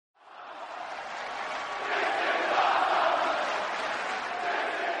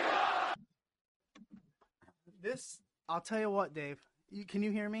I'll tell you what, Dave. Can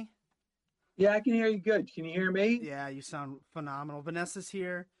you hear me? Yeah, I can hear you good. Can you hear me? Yeah, you sound phenomenal. Vanessa's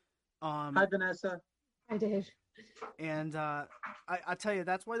here. Hi, Um, Vanessa. I did. and I tell you,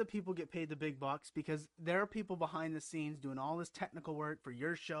 that's why the people get paid the big bucks because there are people behind the scenes doing all this technical work for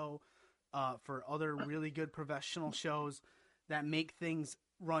your show, for other really good professional shows that make things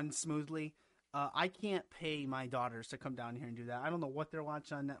run smoothly. I can't pay my daughters to come down here and do that. I don't know what they're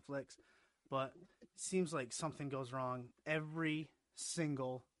watching on Netflix, but it seems like something goes wrong every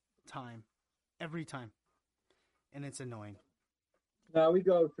single time. Every time. And it's annoying. No, we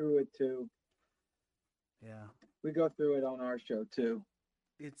go through it too. Yeah. We go through it on our show too.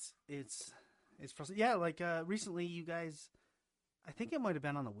 It's frustrating. Yeah, like recently you guys, I think it might have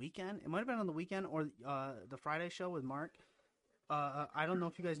been on the weekend. It might have been on the weekend or the Friday show with Mark. I don't know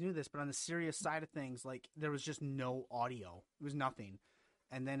if you guys knew this, but on the serious side of things, like there was just no audio. It was nothing.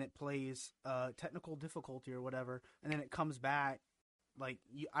 And then it plays technical difficulty or whatever, and then it comes back. Like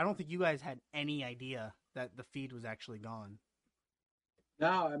I don't think you guys had any idea that the feed was actually gone.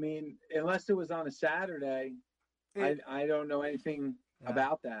 No, I mean, unless it was on a Saturday, I don't know anything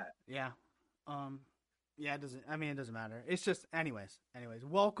about that. Yeah. Yeah, it doesn't. I mean, it doesn't matter. It's just, anyways.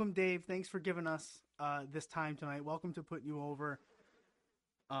 Welcome, Dave. Thanks for giving us this time tonight. Welcome to Putting You Over.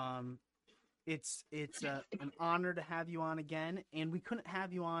 It's an honor to have you on again, and we couldn't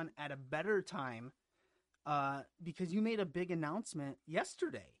have you on at a better time, because you made a big announcement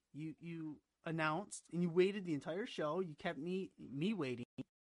yesterday. You announced, and you waited the entire show. You kept me waiting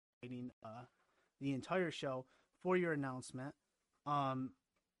the entire show for your announcement.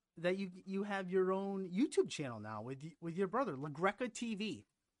 That you have your own YouTube channel now with your brother, LaGreca TV.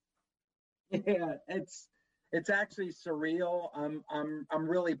 Yeah, it's actually surreal. I'm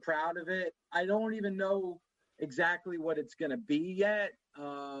really proud of it. I don't even know exactly what it's gonna be yet.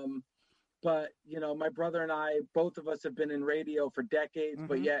 But my brother and I, both of us have been in radio for decades,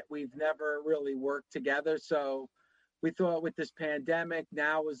 but yet we've never really worked together. So we thought with this pandemic,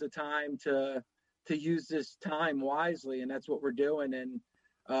 now was the time to use this time wisely, and that's what we're doing. And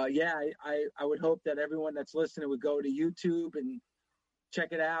I would hope that everyone that's listening would go to YouTube and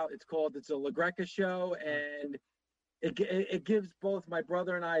check it out. It's a LaGreca show, and it gives both my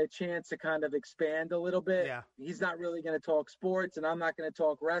brother and I a chance to kind of expand a little bit. Yeah. He's not really going to talk sports, and I'm not going to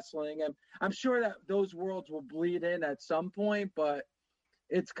talk wrestling. And I'm sure that those worlds will bleed in at some point, but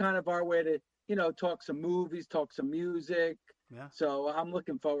it's kind of our way to, talk some movies, talk some music. Yeah. So I'm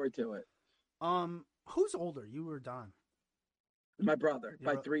looking forward to it. Who's older, you or Don? My brother,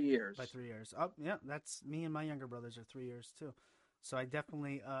 by 3 years. By 3 years. Oh, yeah, that's me and my younger brothers are 3 years too. So I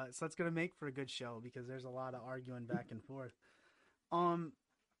definitely so that's gonna make for a good show because there's a lot of arguing back and forth.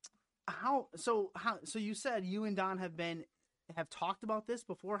 So you said you and Don have talked about this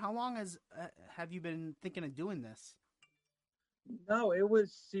before. How long have you been thinking of doing this? No,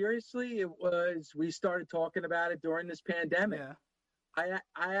 we started talking about it during this pandemic. Yeah.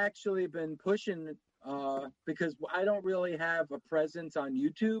 I actually been pushing because I don't really have a presence on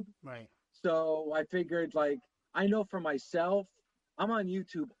YouTube. Right. So I figured, like, I know for myself, I'm on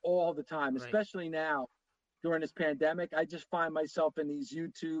YouTube all the time, especially now during this pandemic. I just find myself in these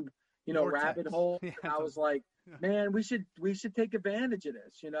YouTube, rabbit holes. Yeah, I was like, man, we should take advantage of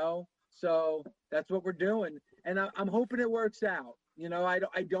this, So that's what we're doing, and I'm hoping it works out.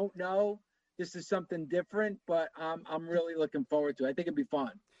 I don't know. This is something different, but I'm really looking forward to it. I think it'd be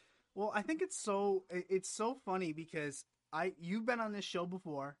fun. Well, I think it's so funny because you've been on this show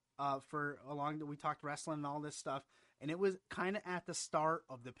before for a long time. We talked wrestling and all this stuff, and it was kind of at the start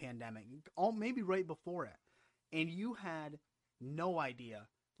of the pandemic, maybe right before it, and you had no idea.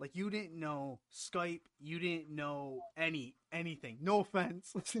 Like, you didn't know Skype, you didn't know anything. No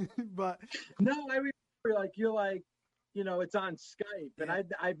offense, but no, I remember you're like, it's on Skype, and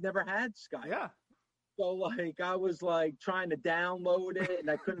I've never had Skype. Yeah. So I was like trying to download it and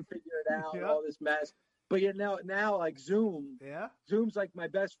I couldn't figure it out, all this mess. But now like Zoom, Zoom's like my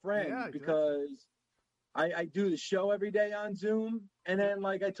best friend because I do the show every day on Zoom, and then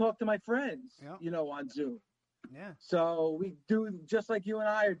I talk to my friends, on Zoom. Yeah. So we do just like you and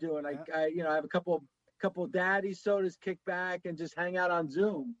I are doing. I have a couple daddy sodas, kick back, and just hang out on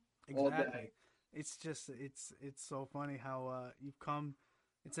Zoom all day. It's just it's so funny how you've come.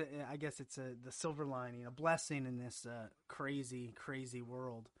 I guess it's the silver lining, a blessing in this crazy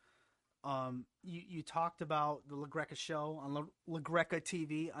world. You talked about the LaGreca show on LaGreca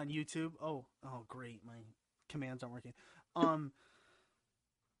TV on YouTube. Oh, great! My commands aren't working.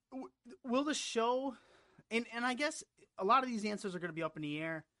 Will the show, and I guess a lot of these answers are going to be up in the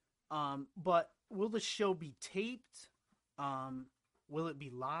air. But will the show be taped? Will it be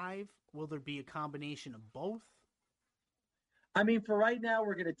live? Will there be a combination of both? I mean, for right now,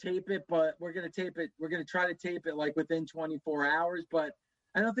 we're going to tape it, but we're going to tape it. We're going to try to tape it like within 24 hours, but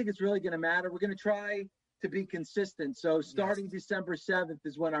I don't think it's really going to matter. We're going to try to be consistent. So starting Yes. December 7th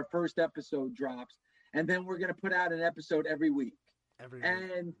is when our first episode drops. And then we're going to put out an episode every week. Every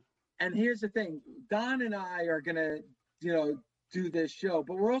week. And here's the thing, Don and I are going to, do this show,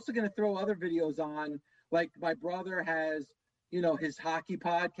 but we're also going to throw other videos on. Like my brother has, his hockey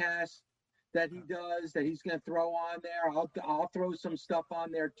podcast that he does that he's going to throw on there. I'll throw some stuff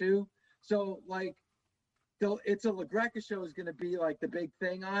on there too. So like, It's a LaGreca show is going to be like the big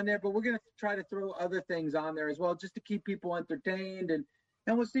thing on there, but we're going to try to throw other things on there as well, just to keep people entertained, and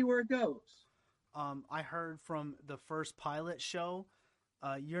we'll see where it goes. I heard from the first pilot show,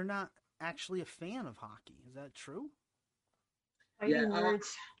 you're not actually a fan of hockey. Is that true? Yeah,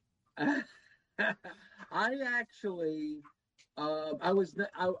 I actually, I was,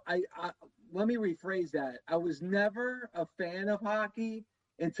 let me rephrase that. I was never a fan of hockey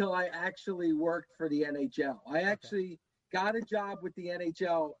until I actually worked for the NHL. I actually got a job with the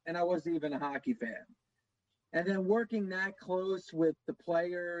NHL, and I wasn't even a hockey fan. And then working that close with the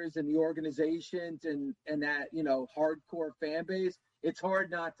players and the organizations and that, hardcore fan base, it's hard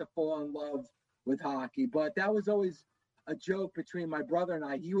not to fall in love with hockey. But that was always a joke between my brother and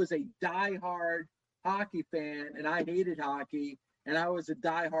I. He was a diehard hockey fan, and I hated hockey. And I was a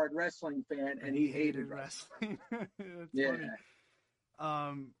diehard wrestling fan, and he hated wrestling. Yeah.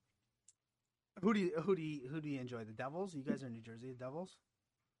 Funny. Who do you enjoy? The Devils? You guys are in New Jersey, the Devils?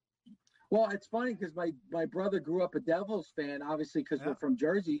 Well, it's funny because my brother grew up a Devils fan, obviously because we're from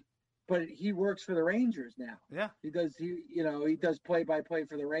Jersey, but he works for the Rangers now. Yeah, he does play-by-play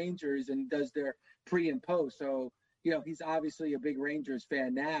for the Rangers and does their pre and post. So he's obviously a big Rangers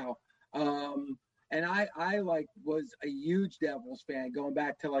fan now. And I was a huge Devils fan going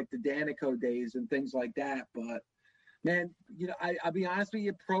back to like the Danico days and things like that. But man, I'll be honest with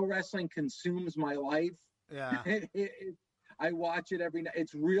you, pro wrestling consumes my life. Yeah. I watch it every night.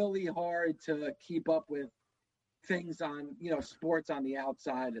 It's really hard to keep up with things on, sports on the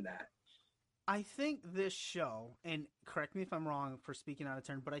outside of that. I think this show, and correct me if I'm wrong for speaking out of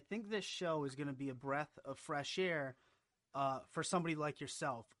turn, but I think this show is going to be a breath of fresh air for somebody like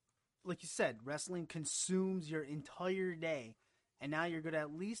yourself. Like you said, wrestling consumes your entire day, and now you're going to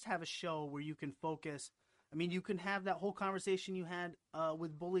at least have a show where you can focus. I mean, you can have that whole conversation you had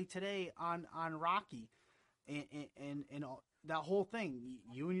with Bully today on Rocky, and that whole thing.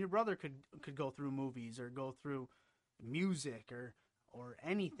 You and your brother could go through movies or go through music or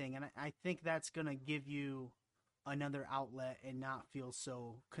anything, and I think that's going to give you another outlet and not feel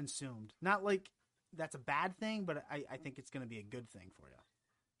so consumed. Not like that's a bad thing, but I think it's going to be a good thing for you.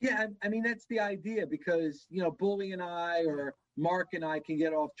 Yeah, I mean, that's the idea because, Bully and I or Mark and I can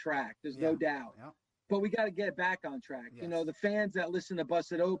get off track. There's no doubt. Yeah. But we got to get it back on track. Yes. The fans that listen to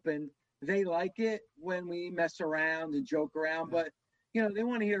Busted Open, they like it when we mess around and joke around, but, they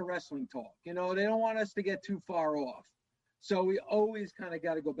want to hear wrestling talk. They don't want us to get too far off. So we always kind of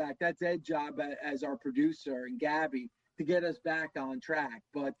got to go back. That's Ed's job as our producer and Gabby to get us back on track.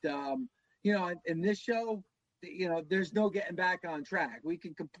 But, in this show, there's no getting back on track. We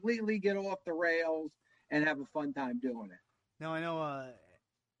can completely get off the rails and have a fun time doing it. Now, I know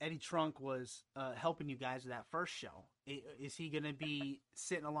Eddie Trunk was helping you guys with that first show. Is he going to be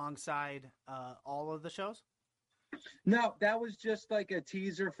sitting alongside all of the shows? No, that was just like a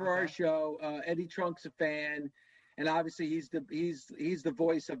teaser for our show. Eddie Trunk's a fan, and obviously he's the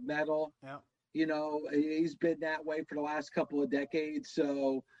voice of metal. Yeah. He's been that way for the last couple of decades.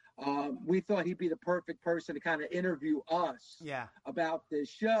 So we thought he'd be the perfect person to kind of interview us about this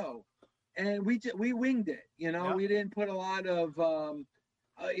show. And we winged it. We didn't put a lot of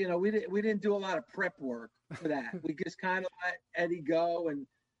we didn't do a lot of prep work for that. We just kind of let Eddie go, and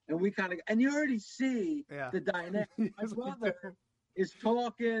we kind of, and you already see the dynamic. My brother is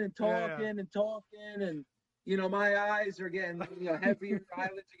talking and talking and talking, and my eyes are getting heavier,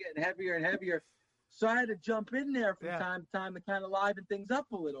 eyelids are getting heavier and heavier. So I had to jump in there from time to time to kind of liven things up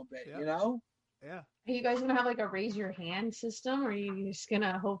a little bit, Yeah. Are you guys gonna have like a raise your hand system, or are you just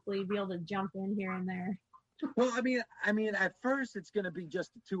gonna hopefully be able to jump in here and there? Well, I mean, at first it's going to be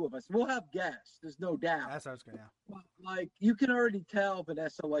just the two of us. We'll have guests. There's no doubt. That's what I was going to. But, like, you can already tell,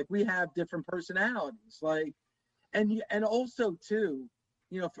 Vanessa, like, we have different personalities. Like, and also, too,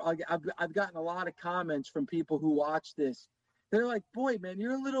 I've gotten a lot of comments from people who watch this. They're like, boy, man,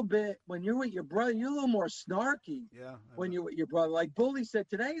 you're a little bit, when you're with your brother, you're a little more snarky when you're with your brother. Like Bully said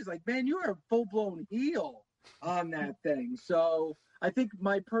today, he's like, man, you're a full-blown heel on that thing. So I think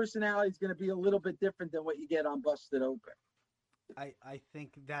my personality is going to be a little bit different than what you get on Busted Open. I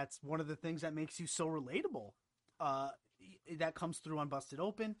think that's one of the things that makes you so relatable. that comes through on Busted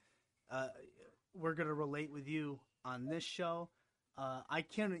Open. We're going to relate with you on this show. I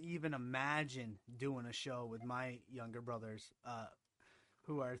can't even imagine doing a show with my younger brothers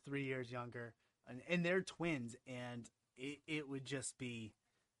who are 3 years younger, and they're twins, and it would just be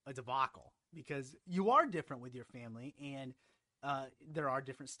a debacle because you are different with your family, and there are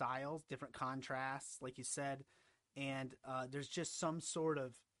different styles, different contrasts, like you said, and there's just some sort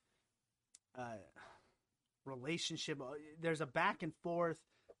of relationship. There's a back and forth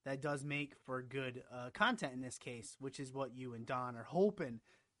that does make for good content in this case, which is what you and Don are hoping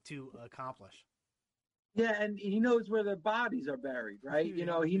to accomplish. Yeah, and he knows where their bodies are buried, right? You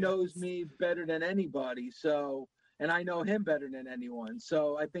know, he knows me better than anybody. So, and I know him better than anyone.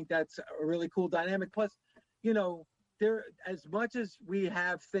 So I think that's a really cool dynamic. Plus, you know, there, as much as we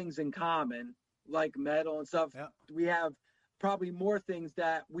have things in common, like metal and stuff, we have probably more things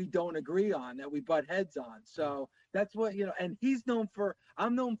that we don't agree on, that we butt heads on. So that's what, you know, and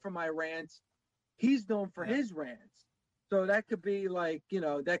I'm known for my rants. He's known for his rants. So that could be like, you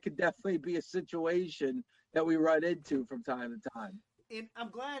know, that could definitely be a situation that we run into from time to time. And I'm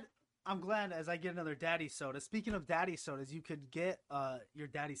glad as I get another Daddy Soda. Speaking of Daddy Sodas, you could get your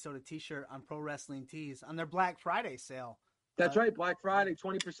Daddy Soda t-shirt on Pro Wrestling Tees on their Black Friday sale. That's right, Black Friday,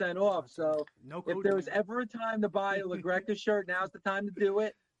 20% off. So if there was ever a time to buy a LaGreca shirt, now's the time to do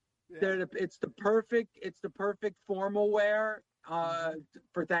it. Yeah. It's the perfect formal wear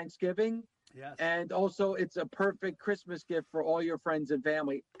for Thanksgiving. Yes. And also it's a perfect Christmas gift for all your friends and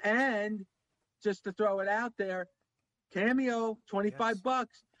family. And just to throw it out there, Cameo, $25.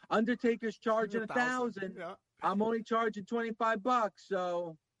 Undertaker's charging $1,000. Yeah. I'm only charging $25.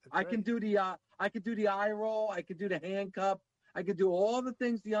 So I can do the eye roll, I could do the handcuff, I could do all the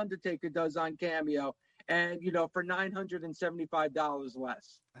things the Undertaker does on Cameo, and you know, for $975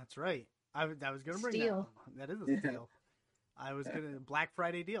 less. That's right. I was going to bring that. That is a steal. I was going to Black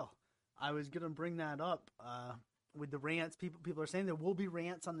Friday deal. I was going to bring that up with the rants. People are saying there will be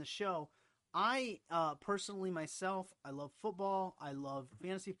rants on the show. I personally myself, I love football. I love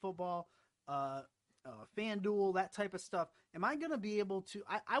fantasy football. FanDuel, that type of stuff. Am I going to be able to,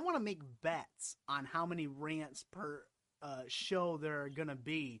 I want to make bets on how many rants per show there are going to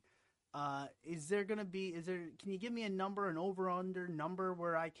be. Can you give me a number, an over-under number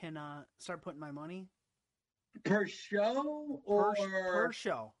where I can start putting my money? Per show or? Per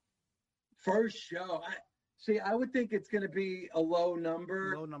show. First show. I would think it's going to be a low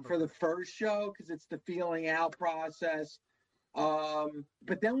number for the first show because it's the feeling out process.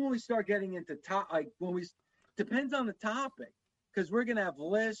 But then when we start getting into depends on the topic, because we're going to have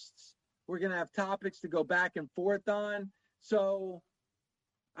lists, we're going to have topics to go back and forth on. So,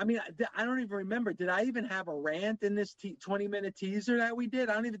 I mean, I don't even remember. Did I even have a rant in this 20-minute teaser that we did?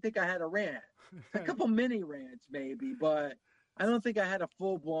 I don't even think I had a rant. A couple mini rants maybe, but I don't think I had a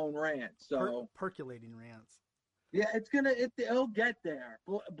full-blown rant. So percolating rants. Yeah, it'll get there.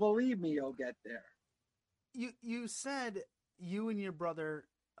 Believe me, it'll get there. You said you and your brother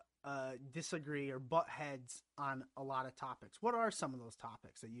disagree or butt heads on a lot of topics. What are some of those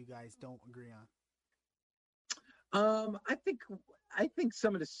topics that you guys don't agree on? I think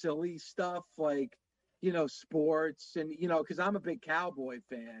some of the silly stuff, like, you know, sports, and you know, because I'm a big Cowboy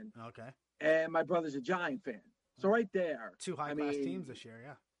fan. Okay. And my brother's a Giant fan. So right there, two high-class teams this year,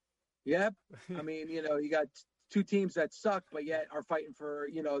 yeah. Yep. I mean, you know, you got two teams that suck, but yet are fighting for,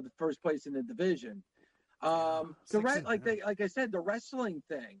 you know, the first place in the division. Like I said, the wrestling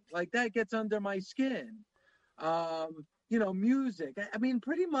thing, like that gets under my skin. You know, music. I mean,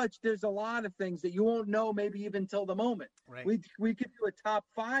 pretty much there's a lot of things that you won't know maybe even till the moment. Right. We could do a top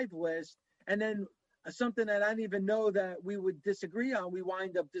 5 list, and then something that I didn't even know that we would disagree on, we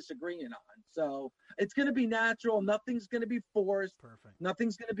wind up disagreeing on. So it's going to be natural. Nothing's going to be forced. Perfect.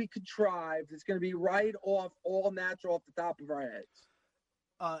 Nothing's going to be contrived. It's going to be right off, all natural off the top of our heads.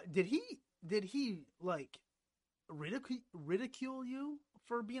 Did he like ridicule you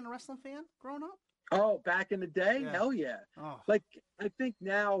for being a wrestling fan growing up? Oh, back in the day? Yeah. Hell yeah. Oh. Like, I think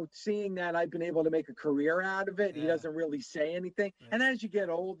now, seeing that I've been able to make a career out of it, he doesn't really say anything. Yeah. And as you get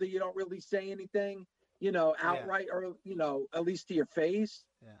older, you don't really say anything, you know, outright or, you know, at least to your face.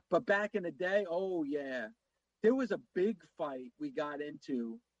 Yeah. But back in the day, oh, yeah. There was a big fight we got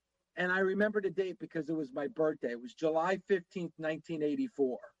into. And I remember the date because it was my birthday. It was July 15th,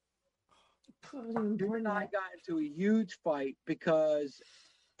 1984. You and I got into a huge fight because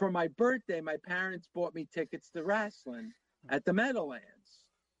for my birthday, my parents bought me tickets to wrestling at the Meadowlands.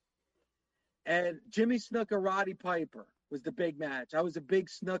 And Jimmy Snuka, Roddy Piper was the big match. I was a big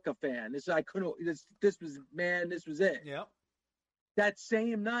Snuka fan. This was it. Yep. That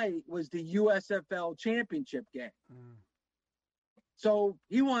same night was the USFL championship game. So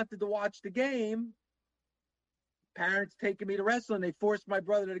he wanted to watch the game. Parents taking me to wrestling. They forced my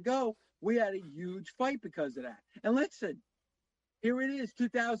brother to go. We had a huge fight because of that. And listen, here it is,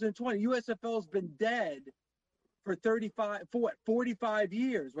 2020. USFL's been dead for 45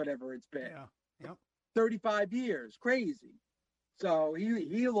 years, whatever it's been. Yeah. Yep. 35 years. Crazy. So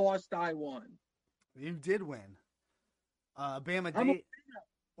he lost, I won. You did win. Bama Dave.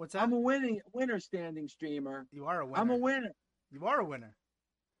 What's that? I'm a winner standing streamer. You are a winner. I'm a winner. You are a winner.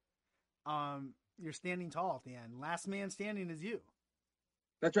 You're standing tall at the end. Last man standing is you.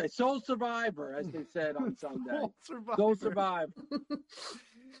 That's right. Sole survivor, as they said on Sunday. Sole survivor.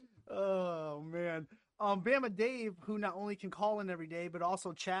 Oh, man. Bama Dave, who not only can call in every day, but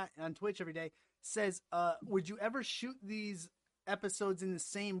also chat on Twitch every day, says, would you ever shoot these episodes in the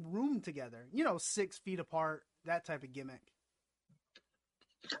same room together? 6 feet apart, that type of gimmick.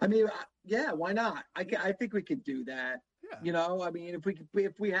 I mean, yeah, why not? I think we could do that. Yeah. I mean,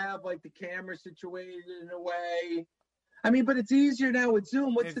 if we have like the camera situated in a way. I mean, but it's easier now with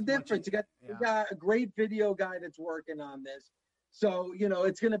Zoom. What's the difference? You got a great video guy that's working on this. So,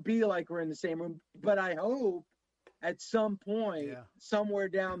 it's going to be like we're in the same room. But I hope at some point, somewhere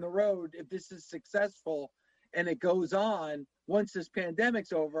down the road, if this is successful and it goes on, once this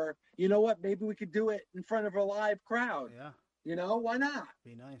pandemic's over, you know what? Maybe we could do it in front of a live crowd. Yeah. Why not?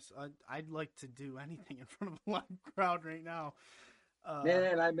 Be nice. I'd like to do anything in front of a live crowd right now.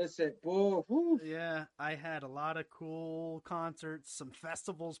 Man, I miss it. Woo. Yeah, I had a lot of cool concerts, some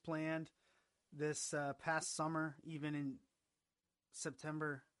festivals planned this past summer, even in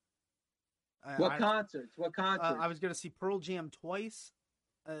September. What concerts? I was going to see Pearl Jam twice,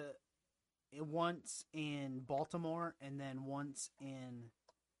 once in Baltimore and then once in,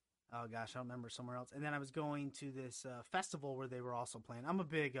 oh gosh, I don't remember, somewhere else. And then I was going to this festival where they were also playing. I'm a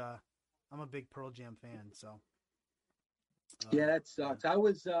big Pearl Jam fan, so. Yeah, that sucks. I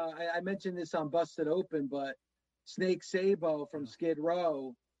was I mentioned this on Busted Open, but Snake Sabo from Skid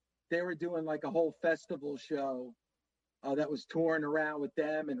Row, they were doing like a whole festival show that was touring around with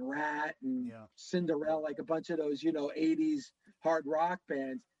them and Rat and Cinderella, like a bunch of those 80s hard rock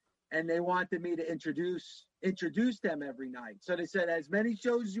bands, and they wanted me to introduce them every night. So they said, as many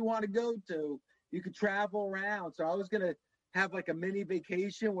shows as you want to go to, you could travel around. So I was gonna have like a mini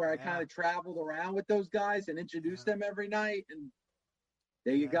vacation where I kind of traveled around with those guys and introduced them every night, and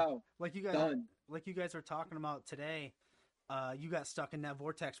there you go. Like you guys are talking about today, you got stuck in that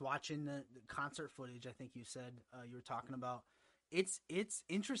vortex watching the concert footage. I think you said you were talking about. It's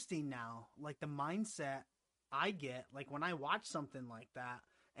interesting now, like the mindset I get, like when I watch something like that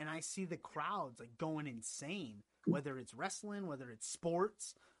and I see the crowds like going insane, whether it's wrestling, whether it's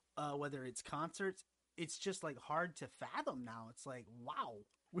sports, whether it's concerts. It's just like hard to fathom now. It's like, wow,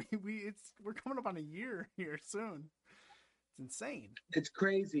 we're coming up on a year here soon. It's insane. It's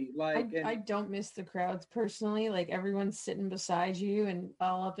crazy. Like I don't miss the crowds personally. Like everyone's sitting beside you and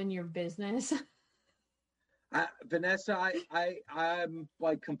all up in your business. Vanessa, I'm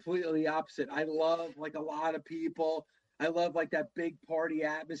like completely opposite. I love like a lot of people. I love like that big party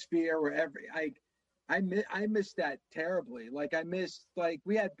atmosphere where I missed that terribly. Like I missed, like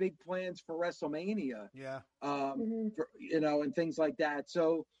we had big plans for WrestleMania. Yeah. For, and things like that.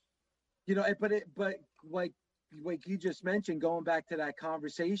 So, but like you just mentioned, going back to that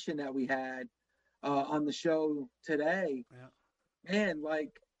conversation that we had on the show today, man,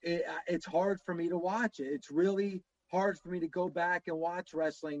 like it's hard for me to watch it. It's really hard for me to go back and watch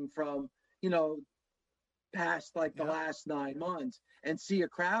wrestling from, past like the last 9 months and see a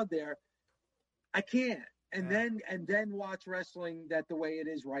crowd there. I can't. And then watch wrestling that the way it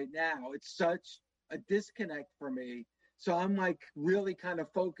is right now. It's such a disconnect for me. So I'm like really kind of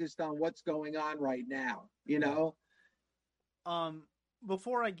focused on what's going on right now,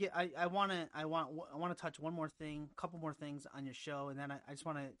 Before I get, I want to touch one more thing, a couple more things on your show. And then I just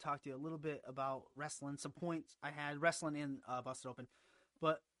want to talk to you a little bit about wrestling, some points I had wrestling in Busted Open.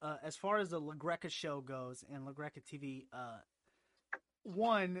 But as far as the La Greca show goes and La Greca TV,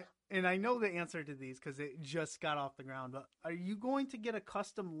 one, and I know the answer to these because it just got off the ground, but are you going to get a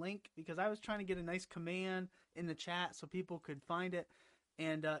custom link? Because I was trying to get a nice command in the chat so people could find it,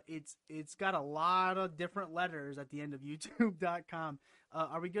 and it's got a lot of different letters at the end of youtube.com.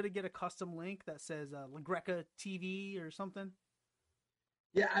 Are we going to get a custom link that says La Greca TV or something?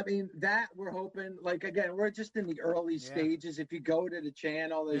 Yeah, I mean, that we're hoping, like, again, we're just in the early stages. If you go to the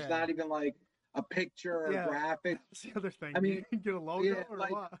channel, there's not even like a picture or graphic. That's the other thing. I mean, you get a logo or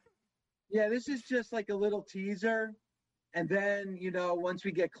what? Yeah, this is just like a little teaser. And then, once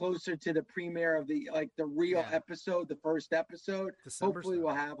we get closer to the premiere of the real episode, the first episode, hopefully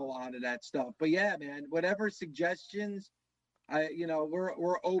we'll have a lot of that stuff. But yeah, man, whatever suggestions,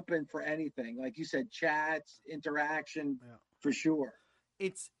 we're open for anything. Like you said, chats, interaction, for sure.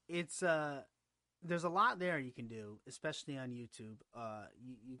 It's there's a lot there you can do, especially on YouTube.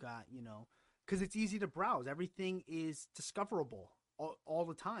 You got, because it's easy to browse. Everything is discoverable all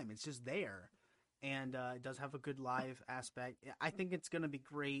the time. It's just there. And it does have a good live aspect. I think it's going to be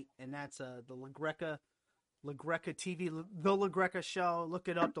great. And that's the LaGreca TV, the LaGreca Show. Look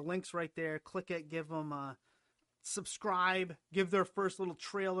it up. The link's right there. Click it. Give them subscribe. Give their first little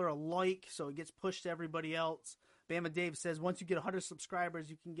trailer a like so it gets pushed to everybody else. Bama Dave says once you get 100 subscribers,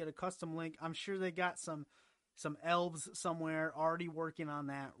 you can get a custom link. I'm sure they got some elves somewhere already working on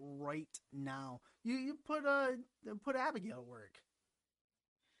that right now. You put Abigail to work.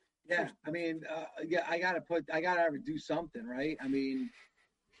 Yeah, I mean, I gotta do something, right? I mean,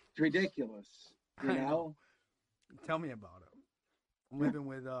 it's ridiculous, Tell me about it. I'm living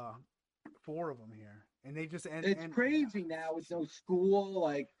with 4 of them here, and they just it's crazy now with no school.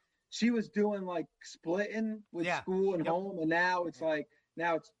 Like she was doing like splitting with school and home, and now it's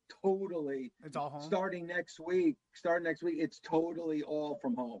totally it's all home. Starting next week, it's totally all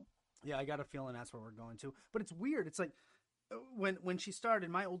from home. Yeah, I got a feeling that's where we're going to. But it's weird. It's like when she started,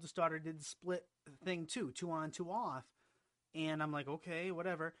 my oldest daughter did the split thing too, 2 on, 2 off. And I'm like, okay,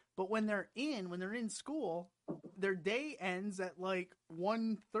 whatever. But when they're in school, their day ends at like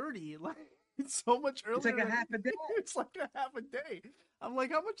 1:30. Like it's so much earlier. It's like a half a day. It's like a half a day. I'm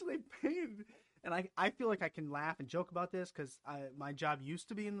like, how much are they paying? And I feel like I can laugh and joke about this because my job used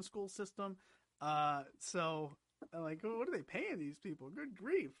to be in the school system. So I'm like, oh, what are they paying these people? Good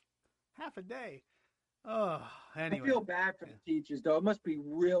grief. Half a day. Oh, anyway. I feel bad for the teachers, though. It must be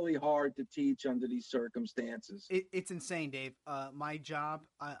really hard to teach under these circumstances. It's insane, Dave. My job,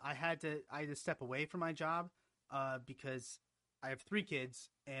 I had to step away from my job because I have 3 kids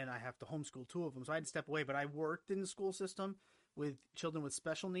and I have to homeschool 2 of them. So I had to step away, but I worked in the school system with children with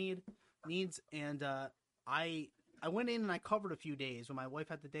special needs, and I went in and I covered a few days. When my wife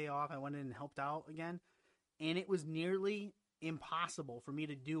had the day off, I went in and helped out again, and it was nearly impossible for me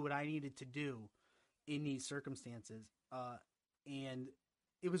to do what I needed to do in these circumstances. And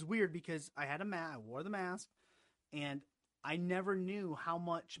it was weird because I wore the mask, and I never knew how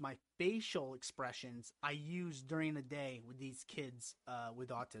much my facial expressions I used during the day with these kids with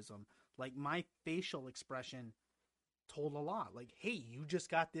autism. Like my facial expression told a lot. Like, hey, you just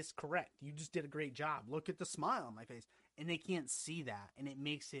got this correct. You just did a great job. Look at the smile on my face. And they can't see that, and it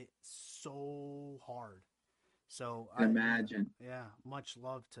makes it so hard. So imagine. Yeah, much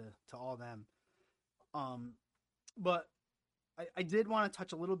love to all them. But I did want to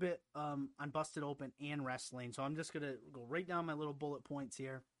touch a little bit on Busted Open and wrestling. So I'm just going to go right down my little bullet points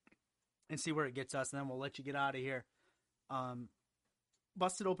here and see where it gets us, and then we'll let you get out of here.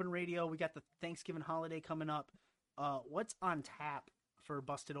 Busted Open Radio, we got the Thanksgiving holiday coming up. What's on tap for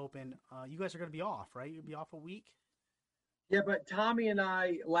Busted Open? You guys are going to be off, right? You'll be off a week? Yeah, but Tommy and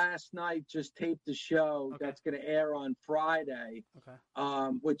I last night just taped the show that's going to air on Friday,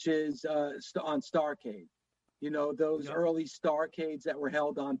 which is on Starrcade. You know, those early Starrcades that were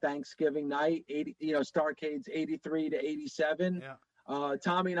held on Thanksgiving night, Starrcades 83 to 87. Yeah.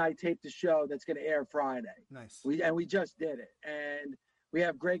 Tommy and I taped the show that's going to air Friday. Nice. We just did it. And we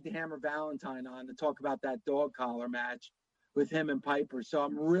have Greg the Hammer Valentine on to talk about that dog collar match with him and Piper. So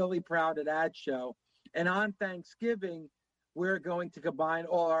I'm really proud of that show. And on Thanksgiving, we're going to combine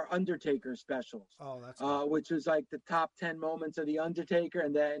all our Undertaker specials. Oh, that's cool. Which is like the top 10 moments of The Undertaker.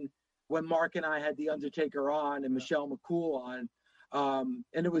 And then when Mark and I had The Undertaker on and Michelle McCool on,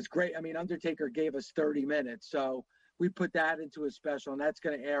 and it was great. I mean, Undertaker gave us 30 minutes. So we put that into a special, and that's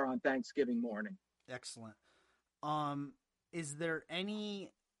going to air on Thanksgiving morning. Excellent. Is there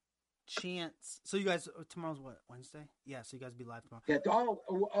any chance? So you guys, tomorrow's what, Wednesday? Yeah, so you guys will be live tomorrow. Yeah.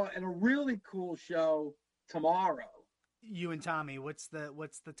 And a really cool show tomorrow. You and Tommy, what's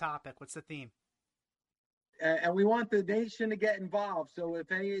the topic? What's the theme? And we want the nation to get involved. So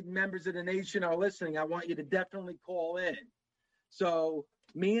if any members of the nation are listening, I want you to definitely call in. So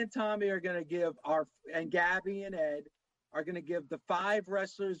me and Tommy are going to give and Gabby and Ed are going to give the 5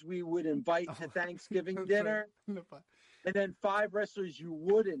 wrestlers we would invite to Thanksgiving dinner. And then 5 wrestlers you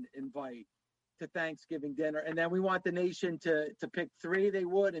wouldn't invite to Thanksgiving dinner. And then we want the nation to pick 3 they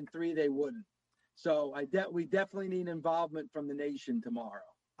would and 3 they wouldn't. So we definitely need involvement from the nation tomorrow.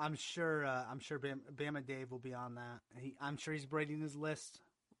 I'm sure Bama Dave will be on that. I'm sure he's writing his list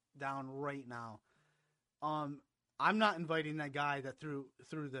down right now. I'm not inviting that guy that threw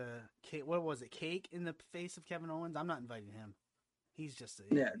the cake. What was it? Cake in the face of Kevin Owens. I'm not inviting him. He's just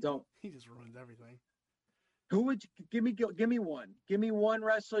don't. He just ruins everything. Who would you give me one? Give me one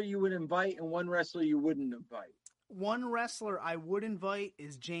wrestler you would invite and one wrestler you wouldn't invite. One wrestler I would invite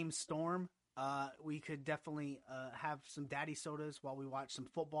is James Storm. We could definitely have some daddy sodas while we watch some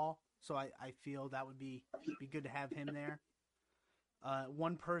football. So I feel that would be good to have him there.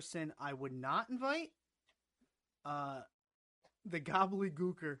 One person I would not invite, the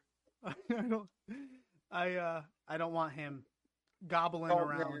gobbledygooker. I don't want him gobbling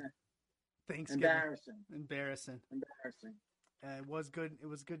around. Man. Thanksgiving. Embarrassing. It was good. It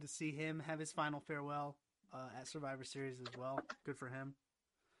was good to see him have his final farewell at Survivor Series as well. Good for him.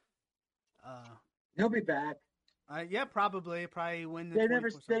 He'll be back. Yeah, probably win the.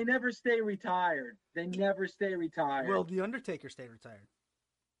 They never stay retired. They never stay retired. Will the Undertaker stay retired?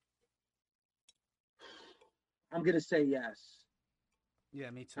 I'm gonna say yes. Yeah,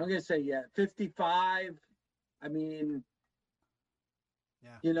 me too. I'm gonna say yeah. 55. I mean, yeah.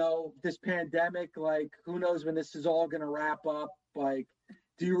 You know, this pandemic. Like, who knows when this is all gonna wrap up? Like,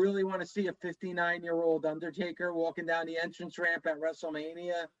 do you really want to see a 59-year-old Undertaker walking down the entrance ramp at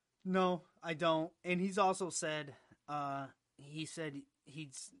WrestleMania? No, I don't. And he's also said, he said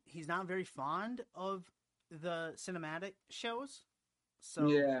he's not very fond of the cinematic shows. So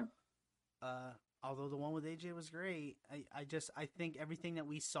yeah. Although the one with AJ was great, I think everything that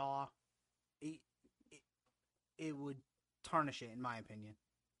we saw, it would tarnish it in my opinion.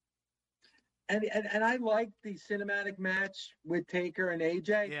 And I like the cinematic match with Taker and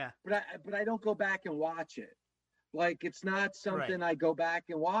AJ. Yeah. But I don't go back and watch it. Like, it's not something I go back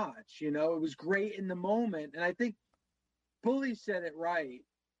and watch. You know, it was great in the moment. And I think Bully said it right,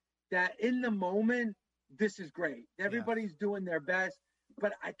 that in the moment, this is great. Everybody's doing their best.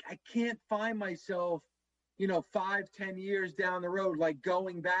 But I can't find myself, 5-10 years down the road, like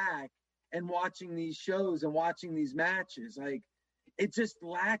going back and watching these shows and watching these matches. Like, it just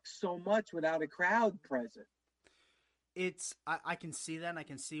lacks so much without a crowd present. I can see that, and I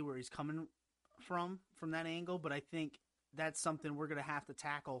can see where he's coming from that angle, but I think that's something we're going to have to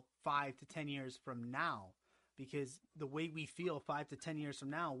tackle 5 to 10 years from now, because the way we feel 5 to 10 years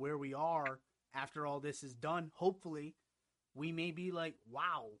from now, where we are after all this is done, hopefully we may be like,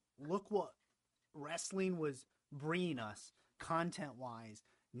 wow, look what wrestling was bringing us content wise.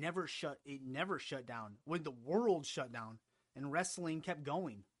 It never shut down when the world shut down and wrestling kept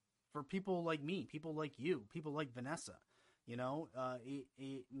going for people like me, people like you, people like Vanessa. It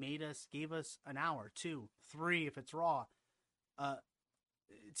gave us an hour, 2, 3, if it's Raw,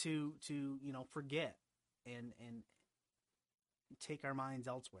 to forget and take our minds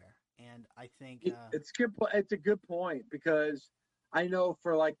elsewhere. And I think it's a good point, because I know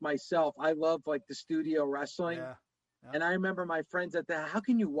for like myself, I love like the studio wrestling. Yeah. And I remember my friends at that. How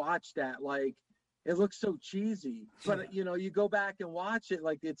can you watch that? Like, it looks so cheesy, but you go back and watch it,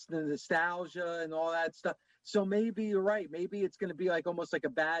 like it's the nostalgia and all that stuff. So maybe you're right. Maybe it's going to be like almost like a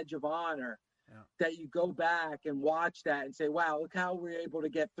badge of honor that you go back and watch that and say, wow, look how we were able to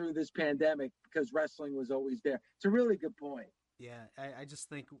get through this pandemic because wrestling was always there. It's a really good point. Yeah. I just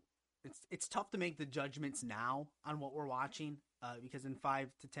think it's tough to make the judgments now on what we're watching, because in 5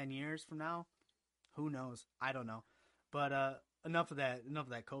 to 10 years from now, who knows? I don't know. But enough of that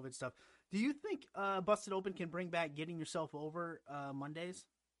COVID stuff. Do you think Busted Open can bring back Getting Yourself Over Mondays?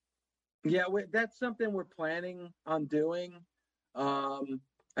 Yeah, that's something we're planning on doing.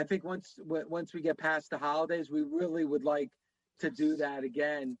 I think once we get past the holidays, we really would like to do that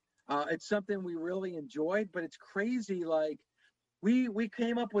again. It's something we really enjoyed, but it's crazy. Like, we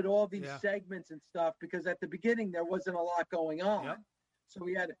came up with all these segments and stuff because at the beginning there wasn't a lot going on. Yep. So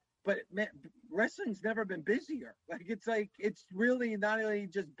we had, but man, wrestling's never been busier. Like, it's really not only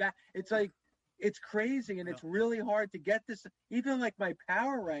just back. It's like, it's crazy, and it's really hard to get this. Even like my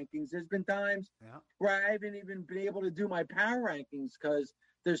power rankings, there's been times where I haven't even been able to do my power rankings because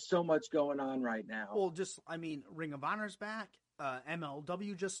there's so much going on right now. Well, Ring of Honor's back.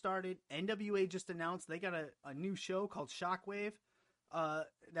 MLW just started. NWA just announced they got a new show called Shockwave.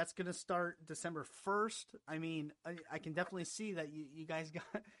 That's going to start December 1st. I mean, I can definitely see that you guys got,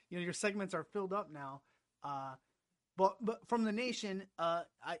 your segments are filled up now. But from the nation,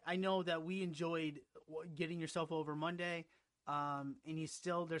 I know that we enjoyed Getting Yourself Over Monday. And there's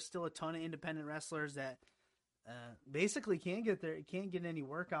still a ton of independent wrestlers that basically can't get any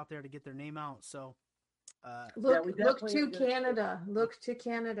work out there to get their name out. So look to Canada. Look to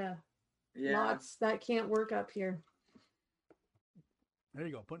Canada. Yeah. Lots that can't work up here. There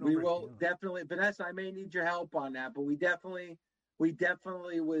you go. We will definitely, Vanessa, I may need your help on that, but we definitely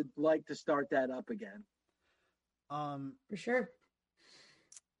would like to start that up again. For sure.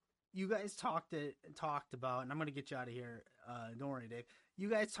 You guys talked about, and I'm going to get you out of here. Don't worry, Dave. You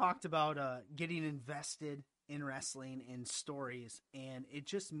guys talked about getting invested in wrestling and stories, and it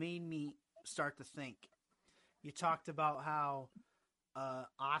just made me start to think. You talked about how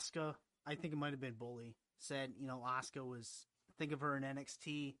Asuka, I think it might have been Bully, said, Asuka was, think of her in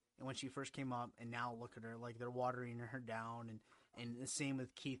NXT and when she first came up, and now look at her, like they're watering her down, and the same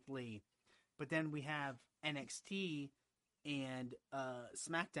with Keith Lee. But then we have NXT and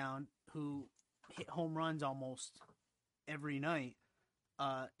SmackDown, who hit home runs almost every night.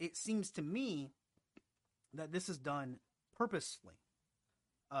 It seems to me that this is done purposely.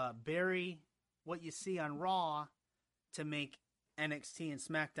 Bury what you see on Raw to make NXT and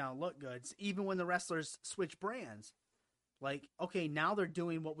SmackDown look good, even when the wrestlers switch brands. Like, okay, now they're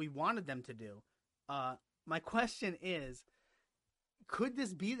doing what we wanted them to do. My question is, could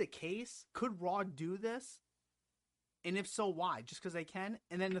this be the case? Could Raw do this? And if so, why? Just because they can?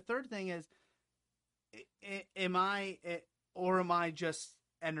 And then the third thing is, am I just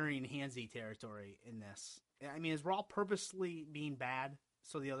entering handsy territory in this? I mean, is Raw purposely being bad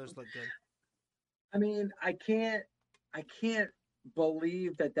so the others look good? I mean, I can't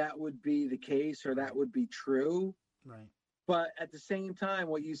believe that would be the case or that would be true. Right. But at the same time,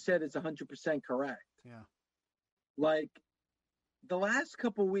 what you said is 100% correct. Yeah. Like, the last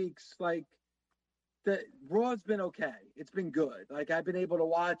couple weeks, like, the Raw's been okay. It's been good. Like, I've been able to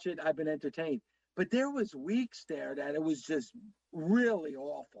watch it. I've been entertained. But there was weeks there that it was just really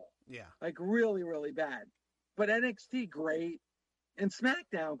awful. Yeah. Like, really, really bad. But NXT, great. And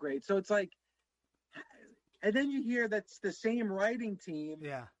SmackDown, great. So it's like, and then you hear that's the same writing team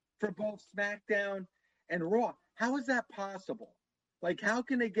for both SmackDown and Raw. How is that possible? Like, how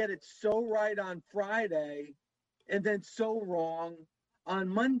can they get it so right on Friday and then so wrong on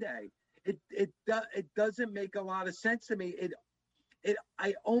Monday? It doesn't make a lot of sense to me.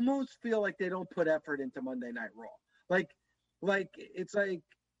 I almost feel like they don't put effort into Monday Night Raw. Like it's like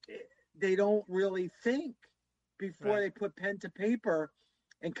they don't really think before they put pen to paper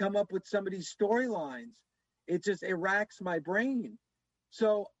and come up with some of these storylines. It racks my brain.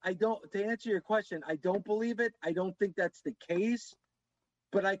 So to answer your question, I don't believe it. I don't think that's the case,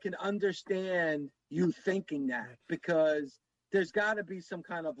 but I can understand you thinking that because there's got to be some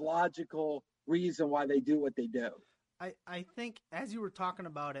kind of logical reason why they do what they do. I think as you were talking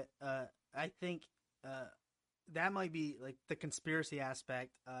about it, I think that might be like the conspiracy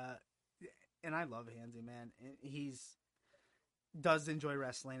aspect. And I love Hansi, man. Does enjoy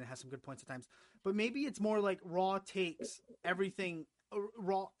wrestling and has some good points at times. But maybe it's more like Raw takes everything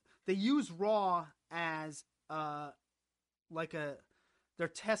Raw. They use Raw as they're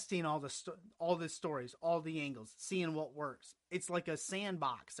testing all the stories, all the angles, seeing what works. It's like a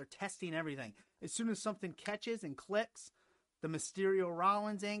sandbox. They're testing everything. As soon as something catches and clicks, the Mysterio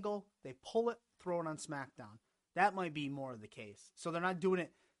Rollins angle, they pull it, throw it on SmackDown. That might be more of the case. So they're not doing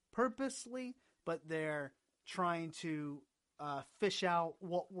it purposely, but they're trying to fish out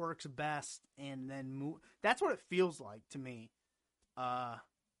what works best and then move. That's what it feels like to me. I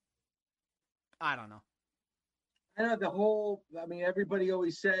don't know. I know everybody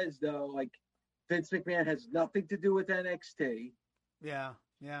always says, though, like, Vince McMahon has nothing to do with NXT. Yeah.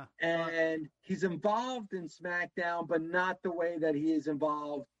 And he's involved in SmackDown, but not the way that he is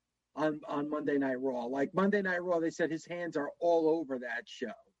involved on Monday Night Raw. Like, Monday Night Raw, they said his hands are all over that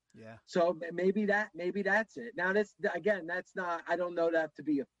show. Yeah. So maybe that's it. Now, that's not, I don't know that to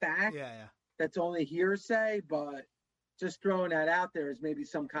be a fact. Yeah. That's only hearsay, but just throwing that out there is maybe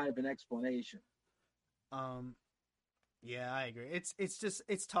some kind of an explanation. Yeah, I agree.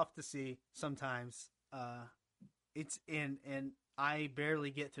 It's tough to see sometimes. And I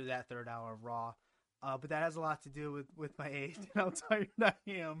barely get through that third hour of Raw. But that has a lot to do with my age and how tired I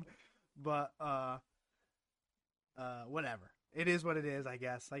am. But whatever. It is what it is, I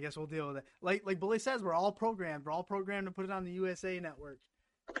guess. I guess we'll deal with it. Like Bully says, we're all programmed. We're all programmed to put it on the USA Network.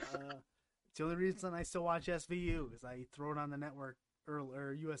 It's the only reason I still watch SVU because I throw it on the network early,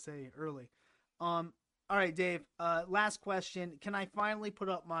 or USA early. All right, Dave. Last question. Can I finally put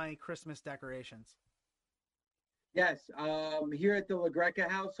up my Christmas decorations? Yes. Here at the LaGreca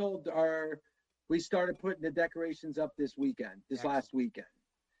household, we started putting the decorations up this last weekend.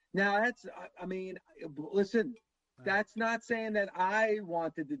 Now, listen, that's not saying that I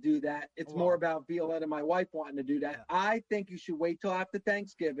wanted to do that. It's more about Violetta, my wife, wanting to do that. Yeah. I think you should wait till after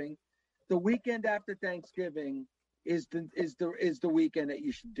Thanksgiving. The weekend after Thanksgiving is the weekend that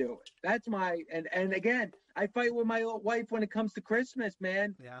you should do it. That's and again, I fight with my wife when it comes to Christmas,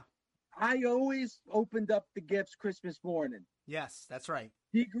 man. Yeah. I always opened up the gifts Christmas morning. Yes, that's right.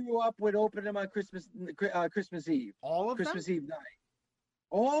 He grew up with opening them on Christmas Eve. All of Christmas them? Eve night.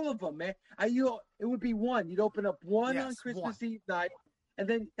 All of them, man. It would be one. You'd open up one on Christmas Eve night, And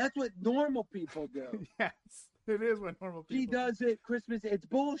then that's what normal people do. Yes, it is what normal people She does it Christmas. It's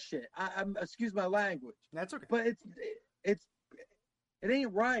bullshit. I'm excuse my language, That's okay. but it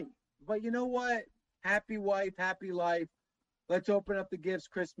ain't right. But you know what? Happy wife, happy life. Let's open up the gifts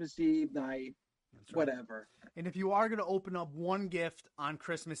Christmas Eve night. That's right. Whatever. And if you are going to open up one gift on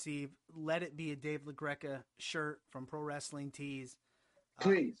Christmas Eve, let it be a Dave LaGreca shirt from Pro Wrestling Tees.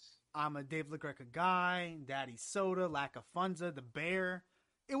 Please. I'm a Dave LaGreca guy, Daddy Soda, Lackafunza, the Bear.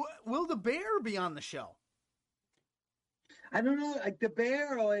 Will the Bear be on the show? I don't know. Like the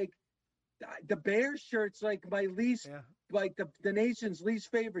Bear, like the Bear shirt's like my least, like the nation's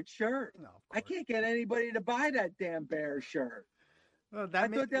least favorite shirt. No, I can't get anybody to buy that damn Bear shirt. Well, I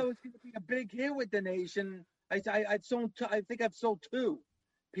thought that was going to be a big hit with the nation. I think I've sold 2.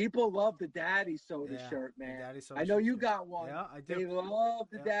 People love the Daddy Soda shirt, man. Daddy Soda I know you got one. Yeah, I do. They love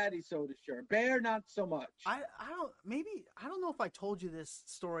the Daddy Soda shirt. Bear, not so much. I don't know if I told you this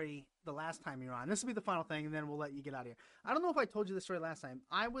story the last time you were on. This will be the final thing, and then we'll let you get out of here. I don't know if I told you this story last time.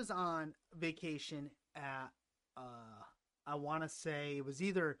 I was on vacation at I want to say it was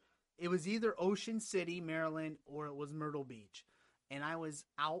either Ocean City, Maryland, or it was Myrtle Beach. And I was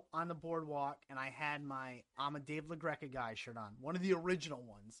out on the boardwalk, and I had my I'm a Dave LaGreca guy shirt on, one of the original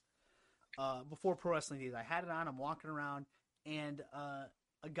ones, before Pro Wrestling Days. I had it on. I'm walking around, and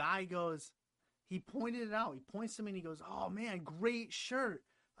a guy goes, he pointed it out. He points to me, and he goes, "Oh man, great shirt!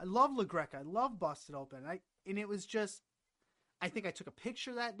 I love LaGreca. I love Busted Open." And it was just, I think I took a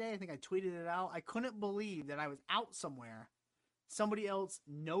picture that day. I think I tweeted it out. I couldn't believe that I was out somewhere. Somebody else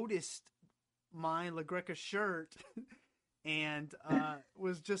noticed my LaGreca shirt. And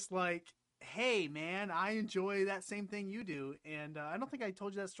was just like, hey, man, I enjoy that same thing you do. And I don't think I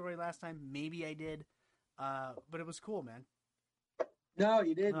told you that story last time. Maybe I did. But it was cool, man. No,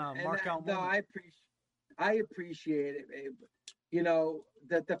 you didn't. I appreciate it, babe. You know,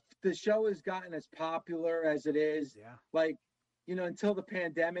 that the show has gotten as popular as it is. Yeah. Like, you know, until the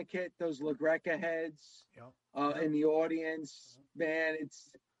pandemic hit, those LaGreca heads in the audience, man,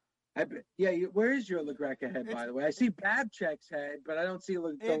 it's... where is your LaGreca head, by the way? I see Babchek's head, but I don't see the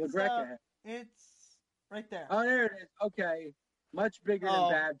LaGreca head. It's right there. Oh, there it is. Okay. Much bigger than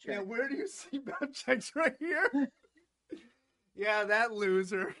Babchek. Yeah, where do you see Babchek's? Right here? Yeah, that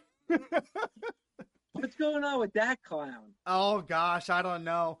loser. What's going on with that clown? Oh, gosh, I don't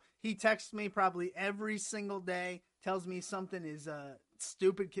know. He texts me probably every single day, tells me something is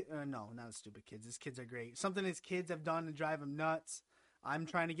stupid. No, not stupid kids. His kids are great. Something his kids have done to drive him nuts. I'm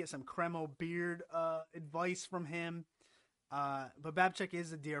trying to get some Cremo beard advice from him. But Babchek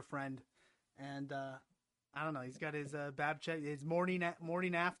is a dear friend. And I don't know. He's got his Babchek, his morning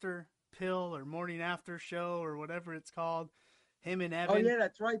after pill or morning after show or whatever it's called. Him and Evan. Oh, yeah,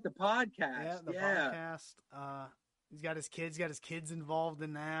 that's right. The podcast. Yeah, the podcast. He's got his kids involved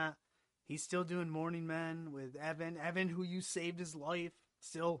in that. He's still doing Morning Men with Evan. Evan, who you saved his life,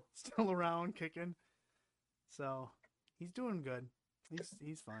 still around kicking. So he's doing good.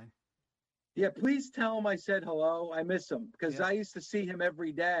 He's fine. Yeah, please tell him I said hello. I miss him because I used to see him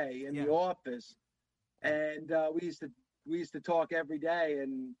every day in the office, and we used to talk every day.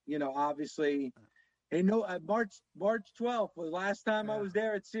 And you know, obviously, March 12th was the last time I was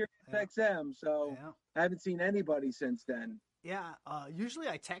there at Sirius XM. So I haven't seen anybody since then. Yeah, usually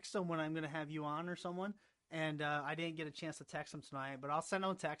I text him when I'm going to have you on or someone, and I didn't get a chance to text him tonight, but I'll send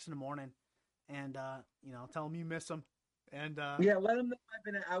him a text in the morning, and tell him you miss him. And let him know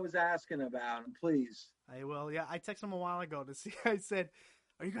I was asking about him, please. I will. Yeah, I texted him a while ago to see. I said,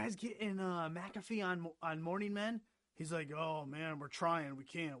 "Are you guys getting McAfee on Morning Men?" He's like, "Oh man, we're trying. We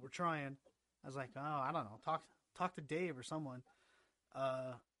can't. We're trying." I was like, "Oh, I don't know. Talk to Dave or someone."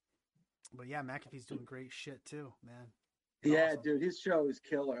 But yeah, McAfee's doing great shit too, man. It's awesome. Dude, his show is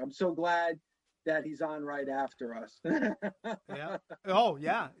killer. I'm so glad that he's on right after us. Yeah. Oh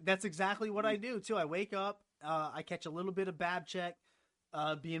yeah, that's exactly what I do too. I wake up. I catch a little bit of Babchek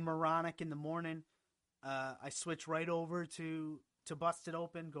being moronic in the morning. I switch right over to Busted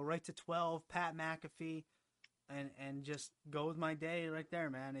Open, go right to 12, Pat McAfee, and just go with my day right there,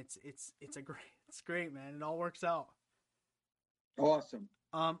 man. It's great, man. It all works out. Awesome.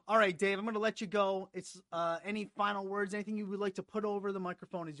 All right, Dave, I'm going to let you go. It's any final words, anything you would like to put over? The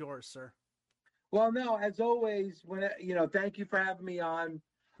microphone is yours, sir. Well, no, as always, thank you for having me on.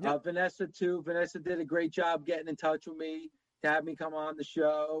 Yep. Vanessa too. Vanessa did a great job getting in touch with me to have me come on the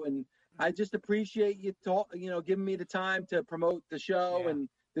show, and I just appreciate you giving me the time to promote the show and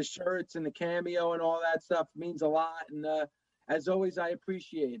the shirts and the cameo and all that stuff. It means a lot, and as always, I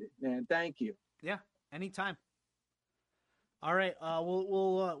appreciate it, man. Thank you. Yeah, anytime. All right,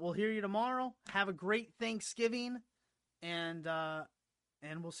 we'll hear you tomorrow. Have a great Thanksgiving, and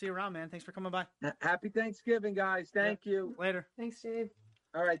and we'll see you around, man. Thanks for coming by. Happy Thanksgiving, guys. Thank you. Later. Thanks, Dave.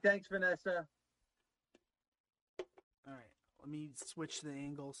 All right. Thanks, Vanessa. All right, let me switch the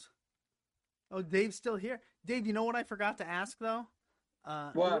angles. Oh, Dave's still here. Dave, you know what I forgot to ask though?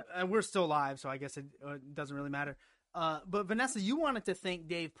 What? We're still live, so I guess it doesn't really matter. But Vanessa, you wanted to thank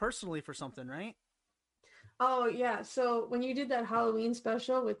Dave personally for something, right? Oh yeah. So when you did that Halloween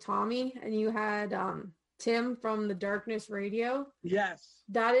special with Tommy and you had Tim from the Darkness Radio, Yes.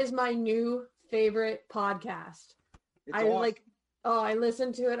 that is my new favorite podcast. It's I awesome. I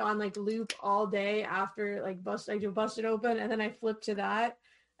listen to it on like loop all day after like I do Busted Open, and then I flip to that,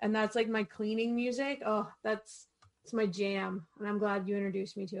 and that's like my cleaning music. Oh, it's my jam, and I'm glad you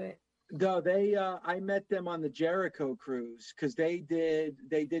introduced me to it. No, I met them on the Jericho cruise because they did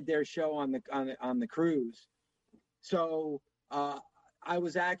their show on the cruise. So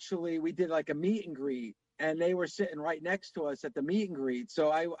we did like a meet and greet, and they were sitting right next to us at the meet and greet.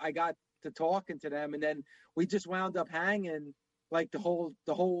 So I got to talking to them, and then we just wound up hanging like the whole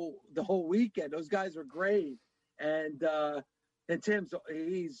weekend. Those guys were great, and Tim's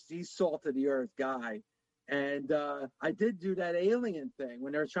he's salt of the earth guy. And I did do that alien thing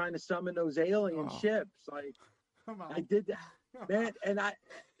when they were trying to summon those alien ships. Like, Come on. I did that, man. And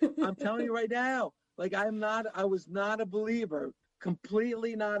I'm telling you right now, like I was not a believer,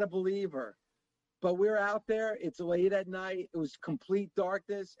 completely not a believer. But we're out there. It's late at night. It was complete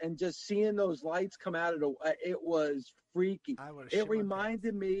darkness, and just seeing those lights come out of it was freaky. It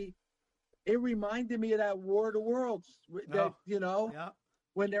reminded me of that War of the Worlds that Yeah.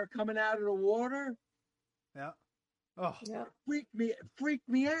 when they're coming out of the water. Yeah. Oh. Yeah. Freaked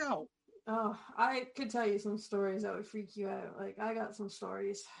me out. Oh, I could tell you some stories that would freak you out. Like I got some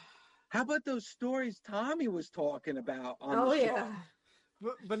stories. How about those stories Tommy was talking about on the show? Yeah.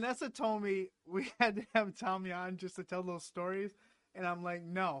 Vanessa told me we had to have Tommy on just to tell those stories, and I'm like,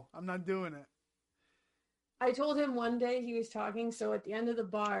 no, I'm not doing it. I told him one day he was talking, so at the end of the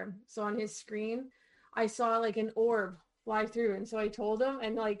bar, so on his screen, I saw like an orb fly through, and so I told him,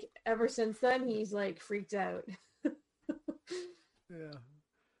 and like ever since then he's like freaked out. Yeah.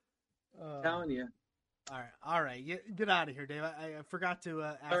 Telling you. All right. Get out of here, Dave. I forgot to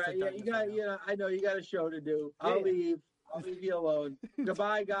ask. All right, I know you got a show to do. I'll leave you alone.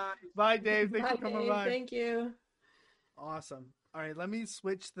 Goodbye, guys. Bye, Dave. Thanks for coming Dave. by. Thank you. Awesome. All right, let me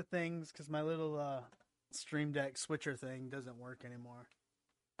switch the things because my little Stream Deck switcher thing doesn't work anymore.